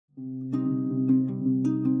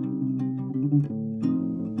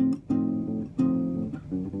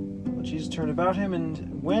Jesus turned about him,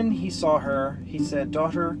 and when he saw her, he said,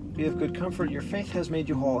 "Daughter, be of good comfort, your faith has made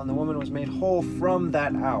you whole." And the woman was made whole from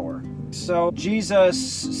that hour. So Jesus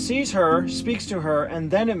sees her, speaks to her,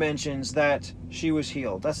 and then it mentions that she was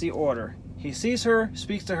healed. That's the order. He sees her,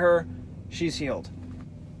 speaks to her, she's healed.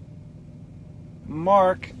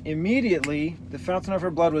 Mark, immediately, the fountain of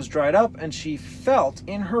her blood was dried up, and she felt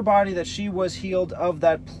in her body that she was healed of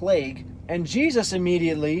that plague. And Jesus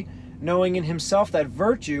immediately, knowing in himself that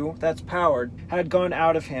virtue, that's power, had gone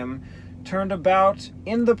out of him, turned about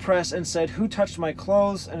in the press and said, "Who touched my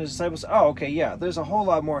clothes?" And his disciples, "Oh, okay, yeah, there's a whole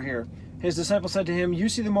lot more here." His disciples said to him, "You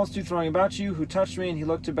see the multitude thronging about you, who touched me?" And he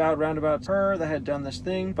looked round about her that had done this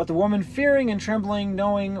thing. But the woman, fearing and trembling,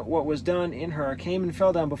 knowing what was done in her, came and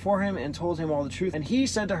fell down before him and told him all the truth. And he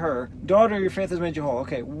said to her, "Daughter, your faith has made you whole."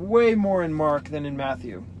 Okay, way more in Mark than in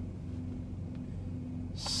Matthew.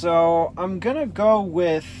 So I'm gonna go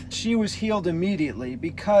with she was healed immediately,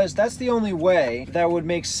 because that's the only way that would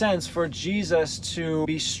make sense for Jesus to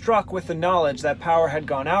be struck with the knowledge that power had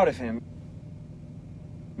gone out of him.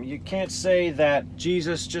 You can't say that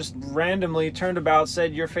Jesus just randomly turned about,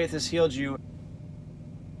 said, "Your faith has healed you,"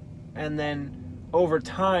 and then over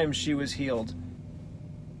time she was healed.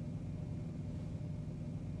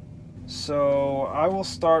 So I will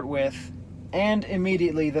start with, "And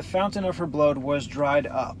immediately the fountain of her blood was dried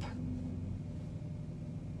up."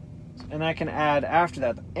 And I can add after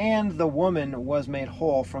that, "And the woman was made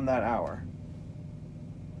whole from that hour."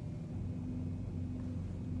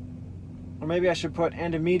 Or maybe I should put,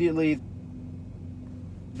 "And immediately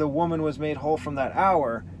the woman was made whole from that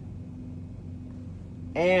hour,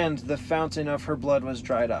 and the fountain of her blood was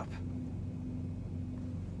dried up."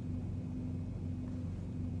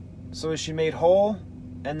 So is she made whole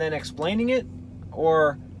and then explaining it?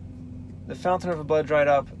 Or the fountain of her blood dried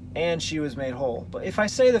up and she was made whole? But if I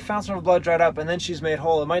say the fountain of her blood dried up and then she's made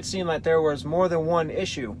whole, it might seem like there was more than one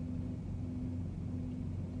issue.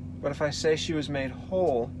 But if I say she was made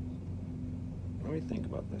whole, let me think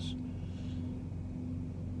about this.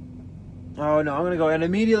 Oh no, I'm going to go, "And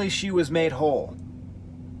immediately she was made whole,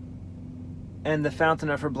 and the fountain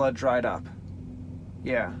of her blood dried up."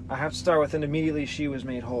 Yeah, I have to start with, "And immediately she was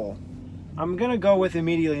made whole." I'm going to go with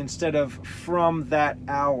immediately instead of from that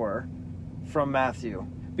hour from Matthew.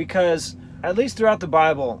 Because, at least throughout the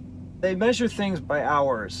Bible, they measure things by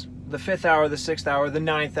hours. The 5th hour, the 6th hour, the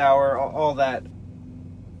 9th hour, all that.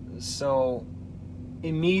 So,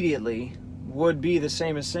 immediately would be the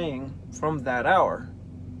same as saying from that hour.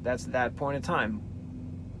 That's that point in time.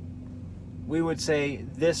 We would say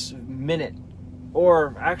this minute.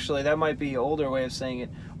 Or actually, that might be an older way of saying it.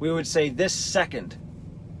 We would say this second.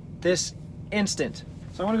 This instant.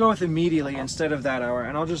 So I'm going to go with immediately instead of that hour.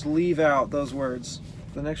 And I'll just leave out those words.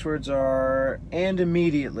 The next words are, "And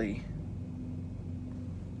immediately."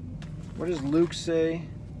 What does Luke say?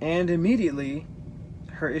 "And immediately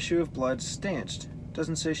her issue of blood stanched."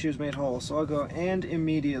 Doesn't say she was made whole. So I'll go, "And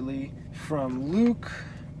immediately" from Luke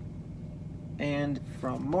and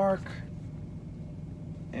from Mark.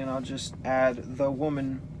 And I'll just add, "The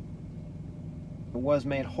woman was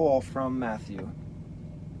made whole" from Matthew.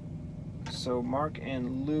 So Mark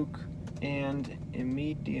and Luke, and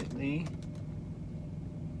immediately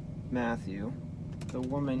Matthew. The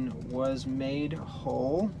woman was made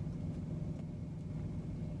whole.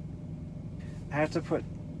 I have to put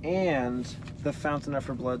 "and the fountain of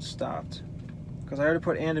her blood stopped." Because I already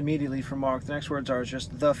put "and immediately" for Mark. The next words are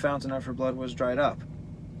just "the fountain of her blood was dried up."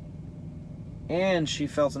 And she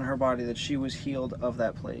felt in her body that she was healed of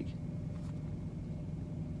that plague.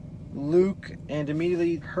 Luke, "And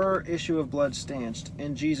immediately her issue of blood stanched,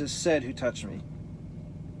 and Jesus said, 'Who touched me?'"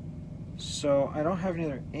 So I don't have any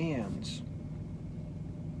other "ands."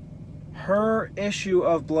 Her issue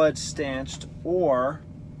of blood stanched, or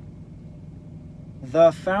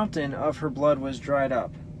the fountain of her blood was dried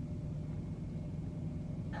up.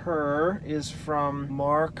 Her is from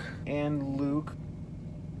Mark and Luke.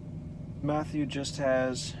 Matthew just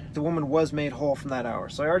has, "The woman was made whole from that hour."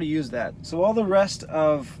 So I already used that. So all the rest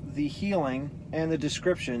of the healing and the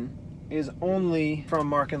description is only from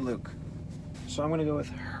Mark and Luke. So I'm going to go with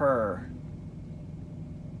her.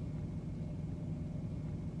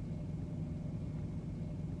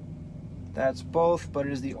 That's both, but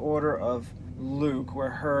it is the order of Luke,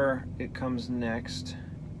 where her, it comes next.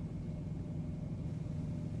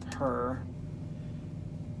 Her.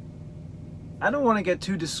 I don't want to get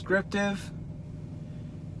too descriptive.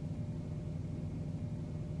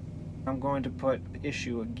 I'm going to put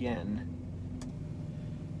issue again.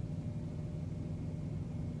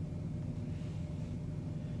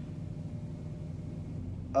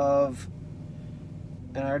 of,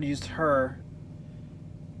 and I already used her.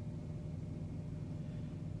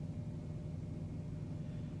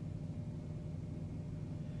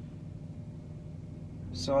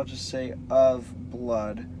 So I'll just say of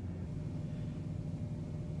blood.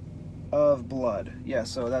 Of blood. Yeah,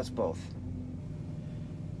 so that's both.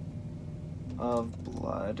 Of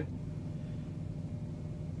blood.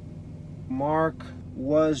 Mark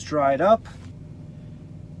was dried up.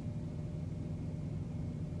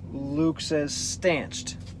 Luke says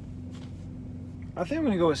stanched. I think I'm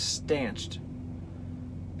going to go with stanched.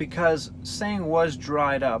 Because saying was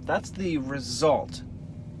dried up, that's the result.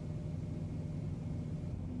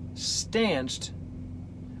 Stanched,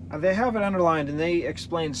 they have it underlined and they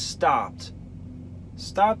explain stopped.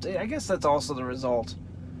 Stopped, I guess that's also the result.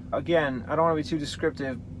 Again, I don't want to be too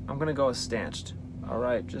descriptive. I'm going to go with stanched.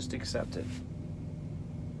 Alright, just accept it.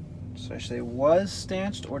 So I should say was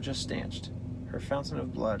stanched or just stanched? Her fountain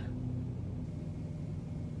of blood.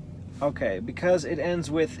 Okay, because it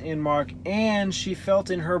ends with in Mark, and she felt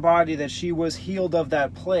in her body that she was healed of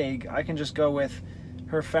that plague, I can just go with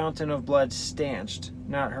her fountain of blood stanched,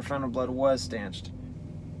 not her fountain of blood was stanched.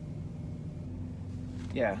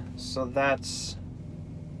 Yeah, so that's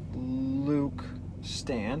Luke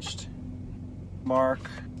stanched, Mark,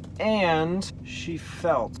 and she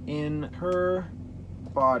felt in her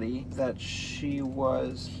body that she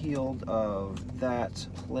was healed of that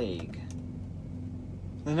plague.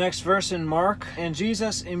 The next verse in Mark, and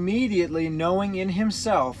Jesus immediately knowing in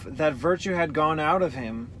himself that virtue had gone out of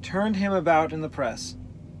him, turned him about in the press.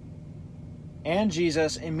 And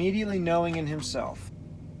Jesus immediately knowing in himself.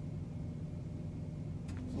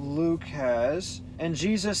 Luke has, and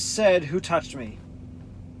Jesus said, "Who touched me?"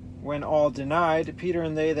 When all denied, Peter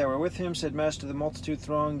and they that were with him said, "Master, the multitude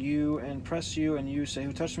throng you and press you, and you say,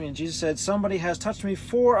 'Who touched me?' And Jesus said, 'Somebody has touched me,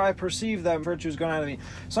 for I perceive that virtue has gone out of me.'"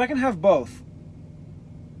 So I can have both.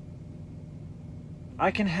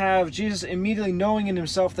 I can have Jesus immediately knowing in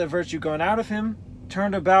himself that virtue gone out of him,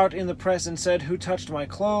 turned about in the press and said, "Who touched my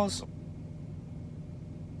clothes?"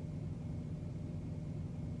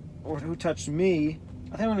 Or "Who touched me?"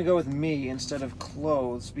 I think I'm going to go with me instead of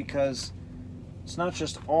clothes, because it's not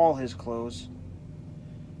just all his clothes.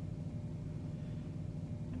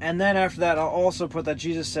 And then after that, I'll also put that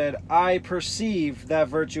Jesus said, "I perceive that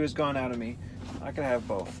virtue has gone out of me." I can have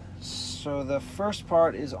both. So the first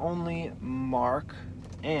part is only Mark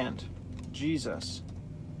and Jesus.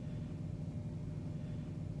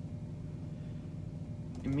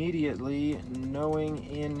 Immediately knowing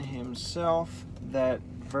in himself that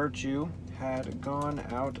virtue had gone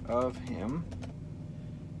out of him,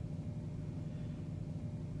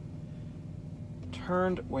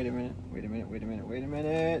 turned, wait a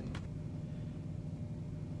minute.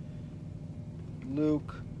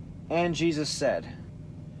 Luke, and Jesus said,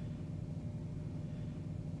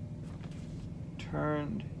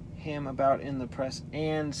 turned him about in the press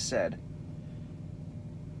and said.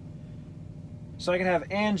 So I can have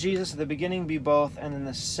 "and Jesus" at the beginning be both, and then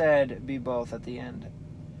the "said" be both at the end.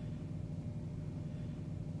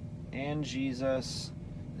 And Jesus,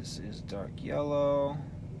 this is dark yellow,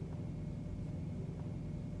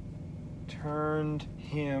 turned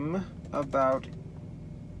him about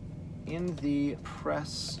in the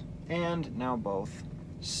press, and now both,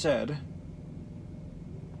 said,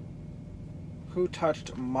 "Who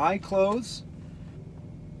touched my clothes?"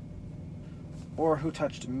 Or "Who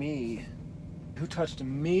touched me?" Who touched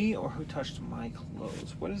me or who touched my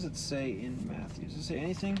clothes? What does it say in Matthew? Does it say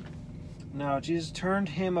anything? No, Jesus turned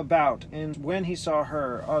him about, and when he saw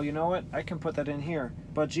her, oh, you know what? I can put that in here.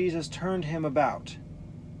 But Jesus turned him about.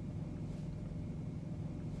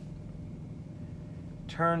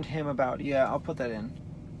 Turned him about. Yeah, I'll put that in.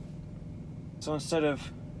 So instead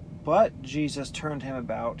of, but Jesus turned him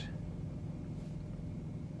about,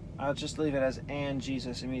 I'll just leave it as, and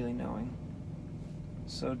Jesus immediately knowing.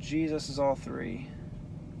 So Jesus is all three.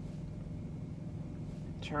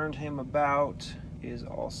 Turned him about is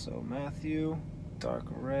also Matthew, dark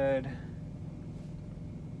red.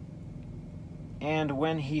 And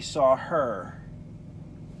when he saw her,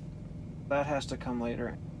 that has to come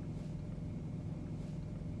later.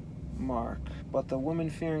 Mark. But the woman,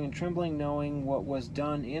 fearing and trembling, knowing what was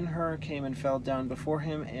done in her, came and fell down before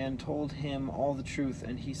him and told him all the truth.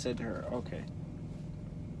 And he said to her, okay.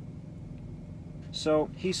 So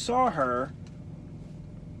he saw her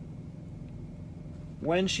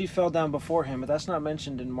when she fell down before him, but that's not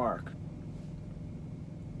mentioned in Mark.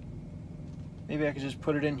 Maybe I could just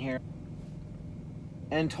put it in here.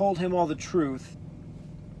 And told him all the truth.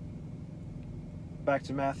 Back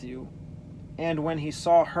to Matthew. And when he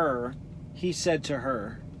saw her, he said to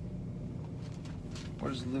her.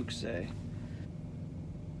 What does Luke say?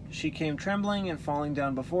 She came trembling and falling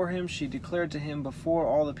down before him. She declared to him before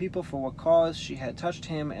all the people for what cause she had touched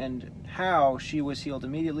him and how she was healed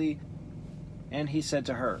immediately. And he said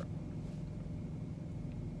to her.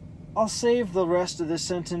 I'll save the rest of this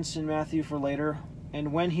sentence in Matthew for later.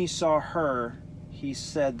 And when he saw her, he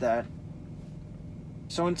said that.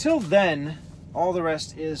 So until then, all the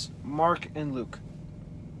rest is Mark and Luke.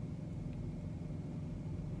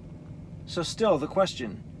 So still, the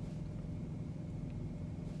question.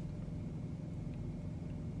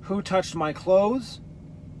 Who touched my clothes?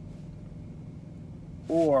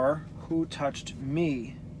 Or who touched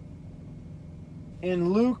me?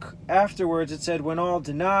 In Luke, afterwards, it said, when all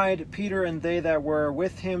denied, Peter and they that were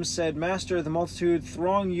with him said, Master, the multitude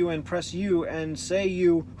throng you and press you, and say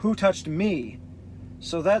you, who touched me?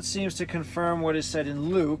 So that seems to confirm what is said in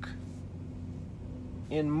Luke.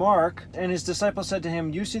 In Mark, and his disciples said to him,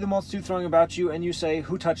 you see the multitude throng about you, and you say,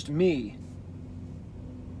 who touched me?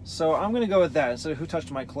 So I'm going to go with that instead of who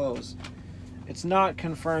touched my clothes. It's not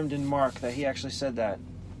confirmed in Mark that he actually said that.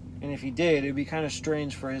 And if he did, it would be kind of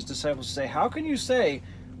strange for his disciples to say, how can you say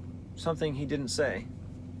something he didn't say?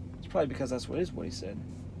 It's probably because that's what he said.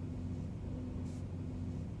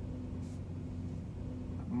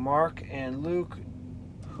 Mark and Luke,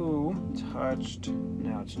 who touched,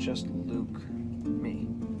 now it's just Luke.